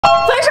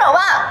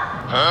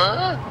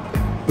万。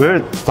不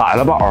是咋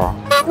了，宝？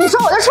你说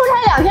我就出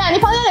差2天，你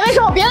房间里为什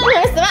么有别的女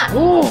人10万？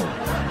哦，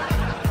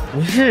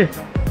不是，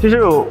就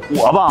是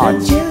我吧。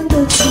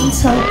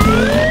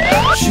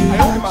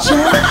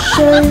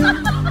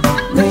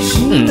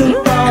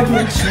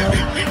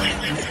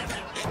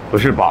不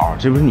是宝，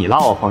这不是你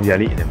落我房间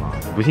里的吗？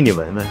不信你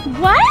闻闻。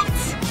What？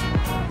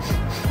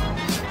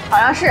 好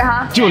像是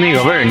哈，就那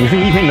个味儿。你说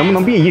你一天你能不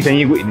能别疑神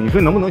疑鬼的？你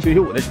说能不能学学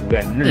我的初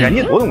恋？人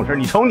家多懂事，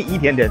你瞅你一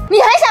天真。你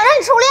还想认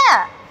初恋？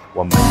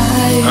我没。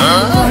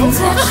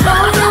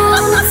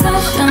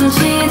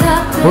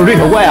不是绿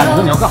头怪啊！你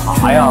说你要干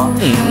啥呀？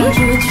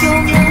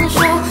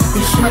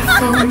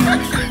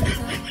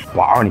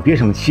宝，你别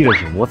生气了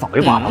行吗？我早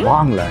就把他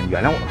忘了，你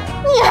原谅我吧。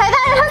你还带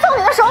着他送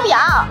你的手表？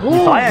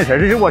你啥眼神？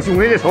这是我兄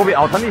弟的手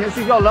表，他那天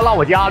睡觉落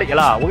我家里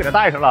了，我给他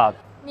带上了。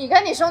你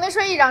跟你兄弟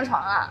睡一张床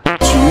啊？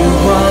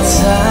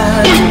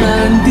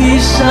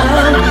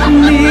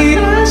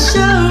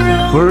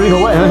不是绿头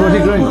怪，他说这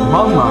歌你能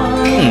放吗？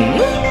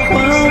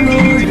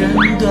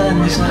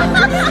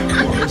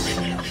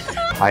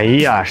哎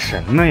呀，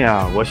什么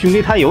呀？我兄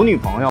弟他有女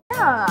朋友。这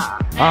样啊？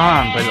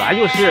啊，本来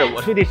就是，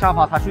我睡的沙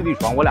发，他睡的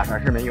床，我俩啥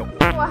事没有。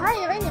我还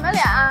以为你们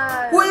俩。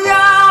我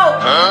要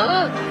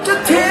这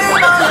天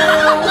马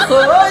何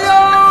用？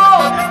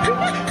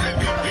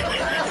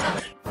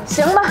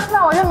行吧，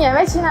那我就勉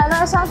为其难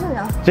的相信你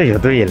了。这就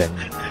对了。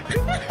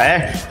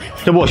哎，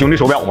这不我兄弟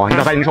手表吗？你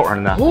咋在你手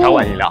上呢？啥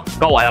关系俩？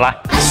告我去来。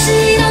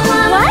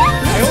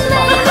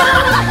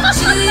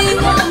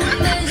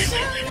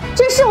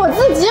这是我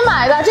自己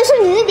买的，这是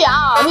女表，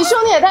你兄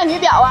弟也戴女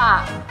表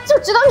啊？就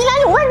知道你俩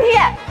有问题。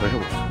不是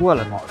我错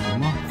了，宝行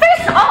吗？分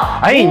手！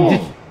哎，你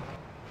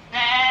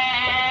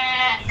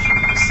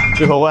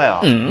这绿头怪啊，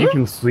你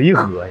挺随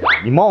和呀，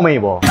你冒昧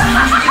不？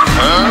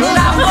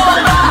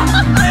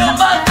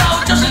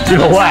绿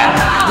头怪，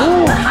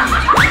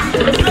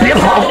别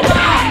跑！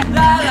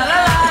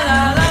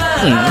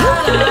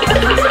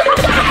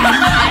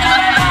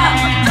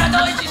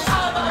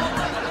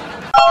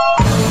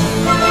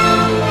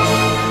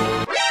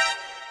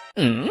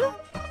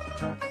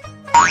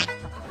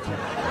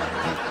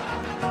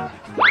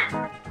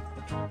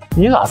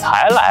你咋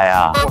才来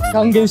呀？我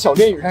刚跟小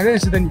电影上认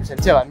识的女神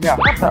见完面，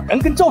她本人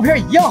跟照片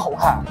一样好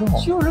看，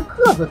就是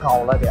个子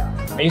高了点。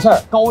没事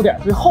儿，高点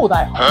对后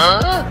代好。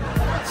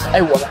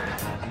哎，我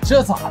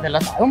这咋的了？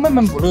咋又闷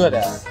闷不乐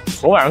的？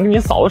昨晚上跟你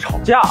嫂子吵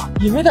架，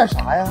因为点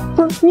啥呀？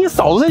不是你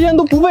嫂子这天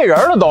都不背人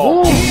了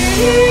都。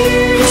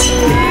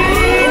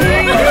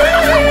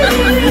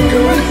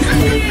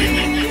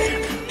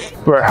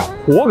不是，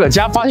我搁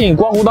家发现你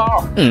刮胡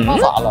刀，那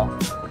咋了？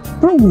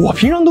不是我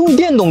平常都用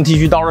电动剃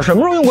须刀了，什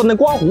么时候用过那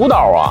刮胡刀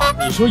啊？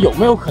你说有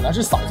没有可能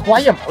是嫂子刮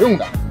腋毛用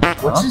的？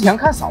我之前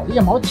看嫂子腋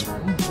毛挺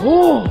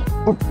哦，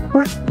不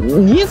是，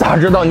你咋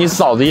知道你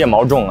嫂子腋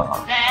毛重啊？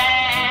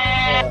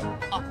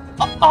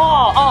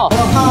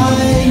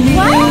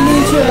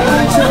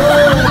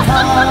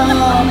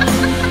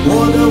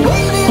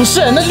不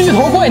是，那绿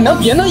头怪你能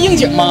别那应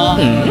景吗？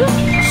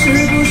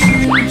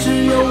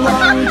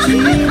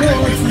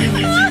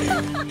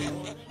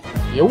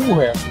别误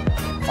会啊，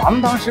咱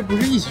们当时不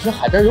是一起去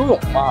海边游泳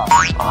吗？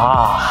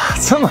啊，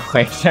这么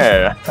回事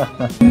儿啊？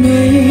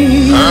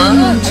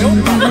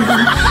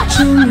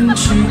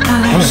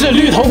不是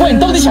绿头怪，你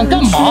到底想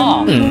干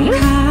嘛？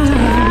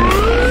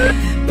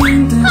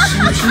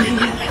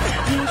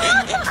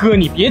哥，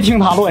你别听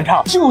他乱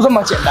唱，就这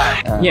么简单。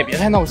你也别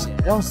太闹心，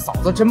要是嫂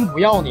子真不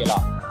要你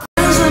了。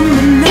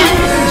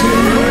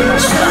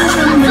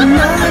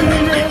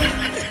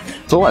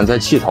昨晚在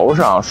气头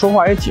上说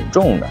话也挺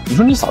重的，你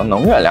说你嫂子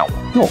能原谅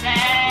我？哟，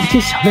这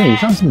小电影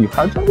上女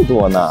孩这么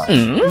多呢。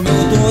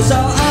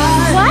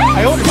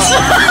哎呦我的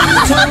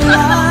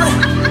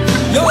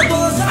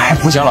妈！哎，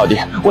不行，老弟，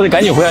我得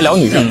赶紧回来聊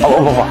女生。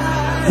不，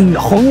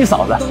哄你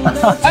嫂子。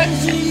哎，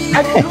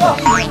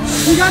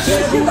你家亲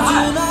亲咋？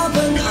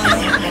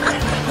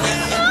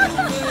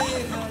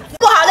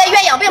不好好在医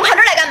院养病，跑这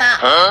儿来干嘛？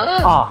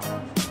啊，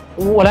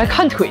我来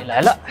看腿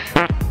来了。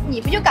你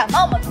不就感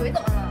冒吗？腿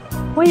怎么了？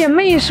我也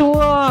没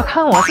说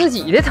看我自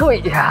己的腿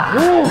呀。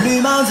绿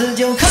帽子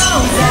就靠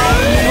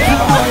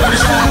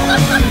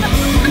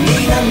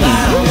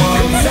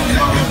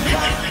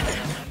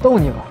逗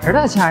你玩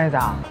的，亲爱的。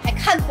还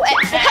看腿？我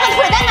看看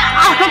腿在哪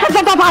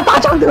儿？大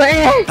长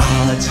腿。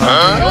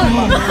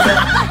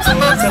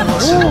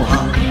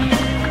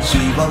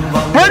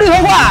不是绿头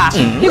怪，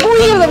你故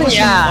意的吧你？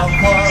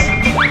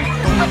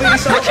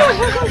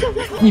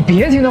你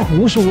别听他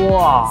胡说。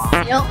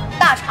行，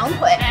大长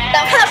腿，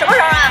但看到什么时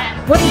候啊？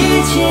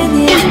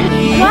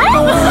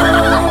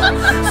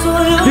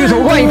绿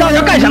头怪，你到底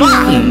要干什么？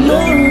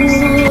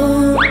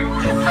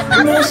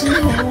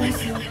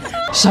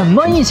什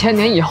么1000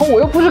年以后？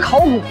我又不是考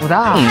古的。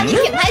看你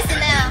挺开心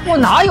的呀。我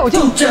哪有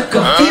就这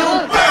个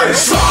feel 倍儿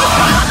爽。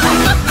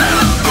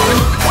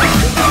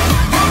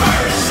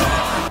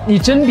你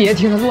真别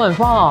听他乱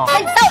放。那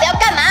你到底要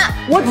干嘛？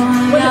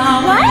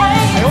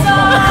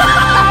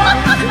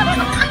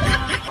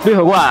绿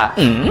头怪，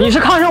你是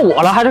看上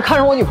我了，还是看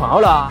上我女朋友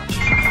了？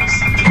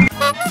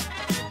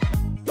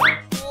哇！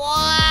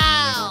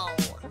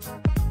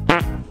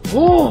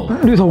哦，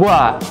绿头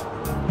怪，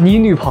你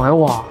女朋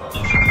友啊？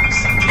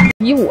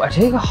比我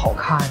这个好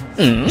看。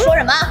说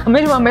什么？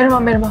没什么，没什么，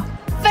没什么。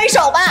分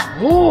手吧。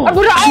哦，哎，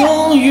不是，哎，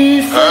终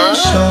于分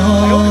手，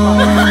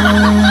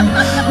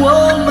我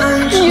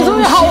们你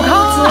最好看。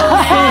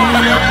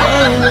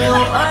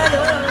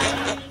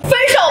分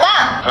手吧。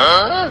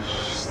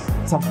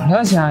怎么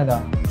了，亲爱的？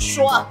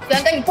说，昨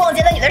天跟你逛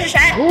街的女的是谁？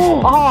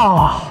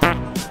哦，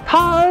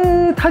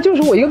她就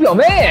是我一个表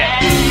妹。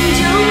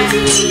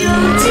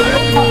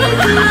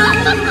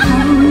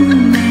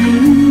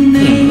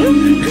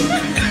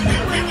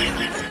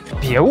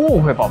别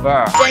误会，宝贝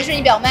儿，真是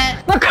你表妹？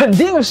那肯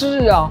定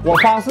是啊！我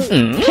发誓，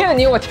骗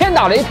你，我天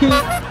打雷劈！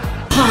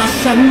怕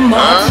什么？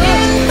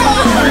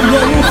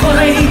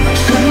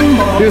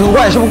绿头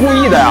怪是不是故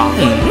意的呀？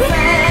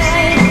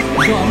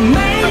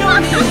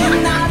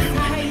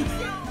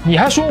你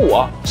还说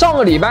我上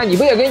个礼拜你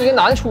不也跟一个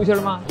男的出去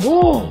了吗？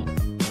哦，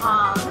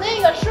啊，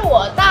那个是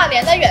我大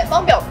连的远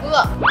方表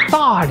哥。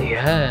大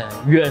连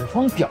远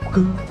方表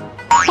哥，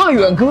大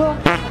远哥。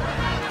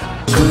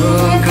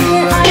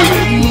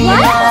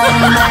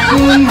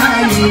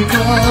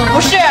不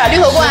是绿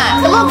头怪，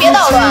能不能别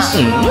捣乱？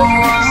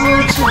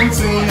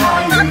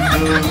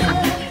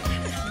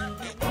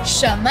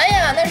什么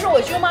呀？那是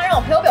我舅妈让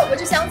我陪我表哥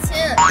去相亲。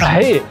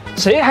哎，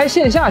谁还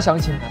线下相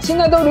亲呢？现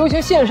在都流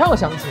行线上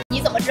相亲。你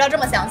怎么知道这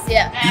么详细？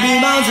绿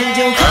帽子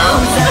就扣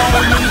在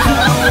你头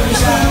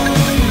上，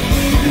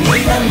你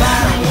敢把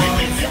我？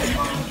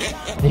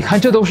你看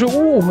这都是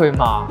误会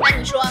嘛。那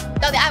你说，你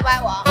到底爱不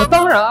爱我？我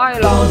当然爱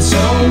了。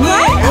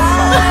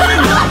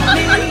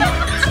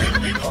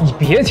你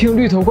别听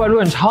绿头怪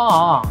乱唱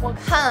啊！我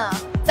看啊，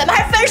咱们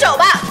还是分手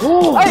吧。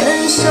哦，哎，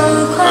分手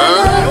快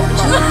乐，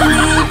祝你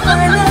快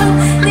乐，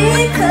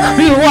你可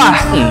绿头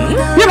怪，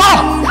别跑！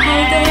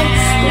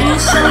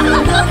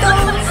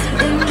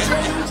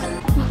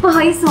不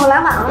好意思，我来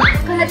晚了，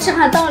刚才吃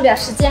饭耽误了点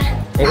时间。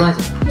没关系，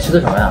吃的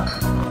什么呀？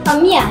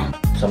面，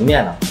什么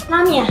面呢？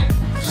拉面，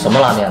什么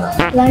拉面呢？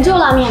兰州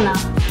拉面呢？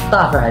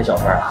大份还是小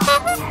份啊？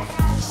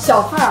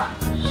小份儿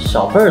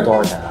小份儿多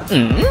少钱啊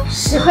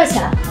，10块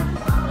钱。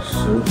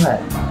 10块，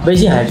微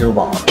信还是支付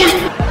宝？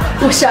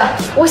不是，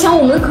我想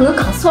我们可能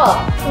搞错了。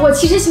我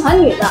其实喜欢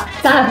女的，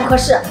咱俩不合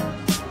适。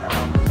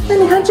那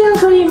你看这样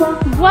可以吗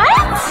 ？What？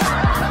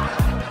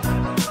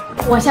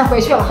 我先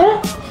回去了。哎，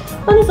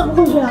那你怎么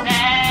回去啊？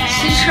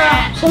骑车。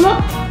什么？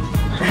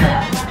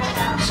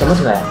什么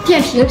车呀？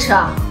电瓶车。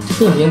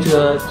电瓶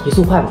车提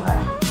速快不快？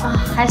啊，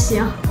还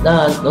行。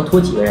那能驮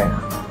几个人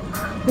啊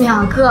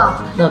？2个。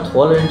那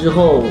驮了人之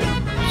后，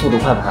速度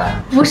快不快？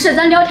不是，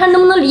咱聊天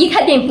能不能离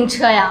开电瓶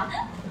车呀？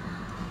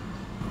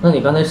 那你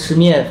刚才吃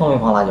面放没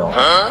放辣椒？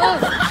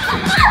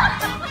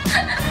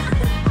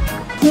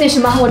那什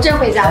么，我真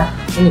回家了。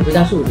那你回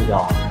家睡不睡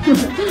觉？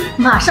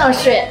马上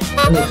睡。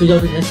那你睡觉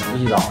之前洗不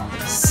洗澡？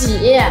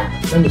洗。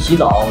那你洗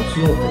澡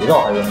是用肥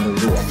皂还是用沐浴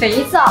露？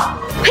肥皂。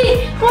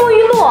呸，沐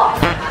浴露。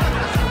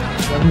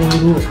那沐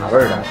浴露啥味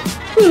儿的？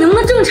你能不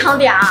能正常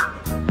点啊？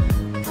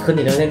和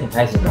你聊天挺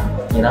开心的，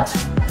你呢？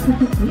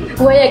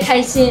我也开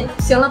心，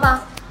行了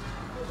吧？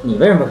你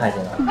为什么开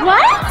心呢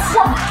 ？What？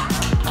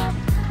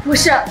 不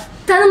是。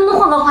 咱能不能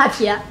换个话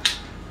题？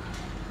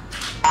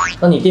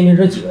那你电瓶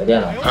车几个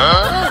电了？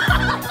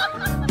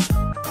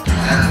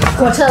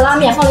我吃的拉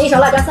面放了1勺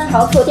辣椒3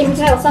勺醋，电瓶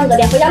车还有3个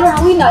电。回家路上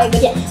会用掉1个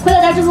电，回到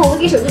家之后我会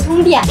给手机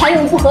充电，还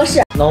用不合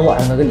适。那我晚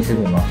上能跟你视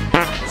频吗？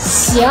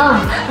行，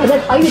我在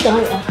桃玉等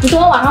你。你等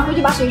我晚上回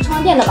去把手机充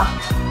上电的吧。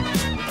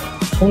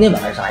充电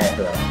板是啥颜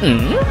色的？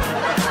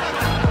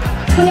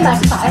充电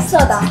板是白色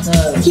的。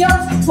停，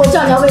我知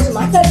道你要问什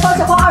么，在超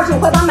市花25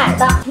块8买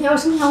的。你要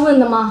是那样问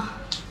的吗？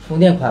 充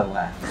电快不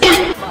快？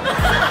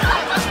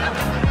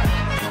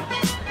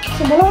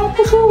怎么了？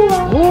不舒服吗？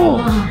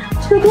哦，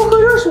这多喝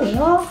热水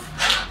啊！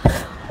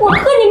我喝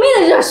你妹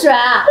的热水！没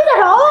咋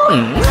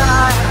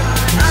着。